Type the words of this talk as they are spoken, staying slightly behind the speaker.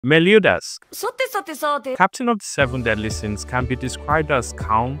Meliodas, captain of the 7 deadly sins, can be described as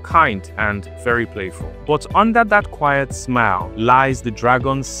calm, kind, and very playful. But under that quiet smile lies the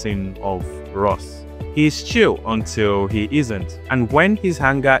dragon's sin of wrath. He is chill until he isn't, and when his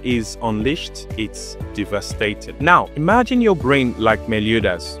anger is unleashed, it's devastating. Now, imagine your brain like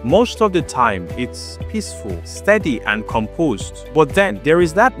Meliodas. Most of the time, it's peaceful, steady, and composed. But then, there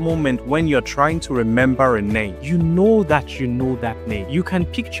is that moment when you're trying to remember a name. You know that name. You can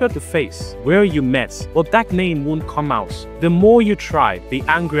picture the face, where you met, but that name won't come out. The more you try, the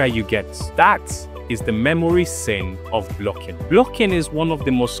angrier you get. That is the memory sin of blocking. Blocking is one of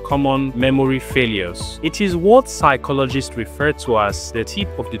the most common memory failures. It is what psychologists refer to as the tip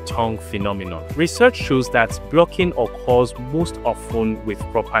of the tongue phenomenon. Research shows that blocking occurs most often with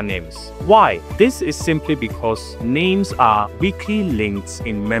proper names. Why? This is simply because names are weakly linked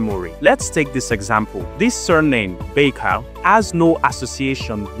in memory. Let's take this example. This surname, Baker, has no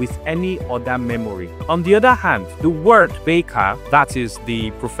association with any other memory. On the other hand, the word baker, that is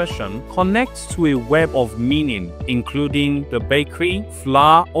the profession, connects to a web of meaning, including the bakery,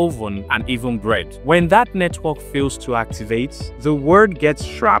 flour, oven, and even bread. When that network fails to activate, the word gets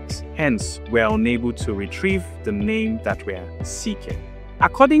trapped, hence we're unable to retrieve the name that we're seeking.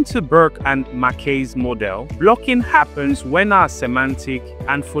 According to Burke and Mackay's model, blocking happens when our semantic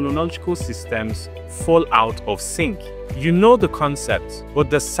and phonological systems fall out of sync. You know the concept, but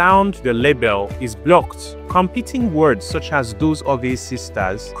the sound, the label, is blocked. Competing words such as those of his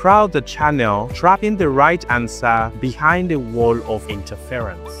sisters crowd the channel, trapping the right answer behind a wall of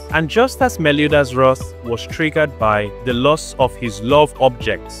interference. And just as Meliodas' wrath was triggered by the loss of his loved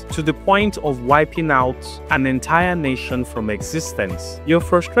object to the point of wiping out an entire nation from existence, your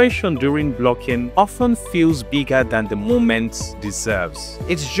frustration during blocking often feels bigger than the moment deserves.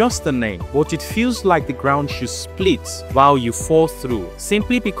 It's just a name, but it feels like the ground should split while you fall through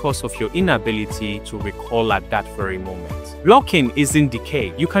simply because of your inability to recall at that very moment. Blocking is in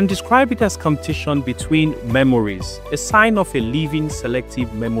decay. You can describe it as competition between memories, a sign of a living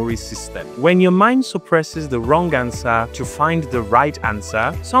selective memory system. When your mind suppresses the wrong answer to find the right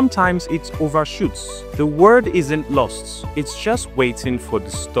answer, sometimes it overshoots. The word isn't lost, it's just waiting for the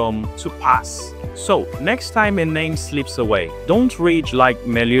storm to pass. So, next time a name slips away, don't rage like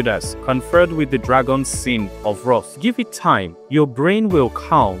Meliodas, conferred with the dragon's sin of wrath. Give it time. Your brain will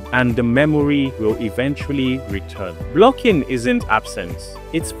calm and the memory will eventually return. Blocking isn't absence.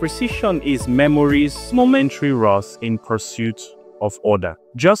 Its precision is memory's momentary wrath in pursuit of order.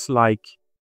 Just like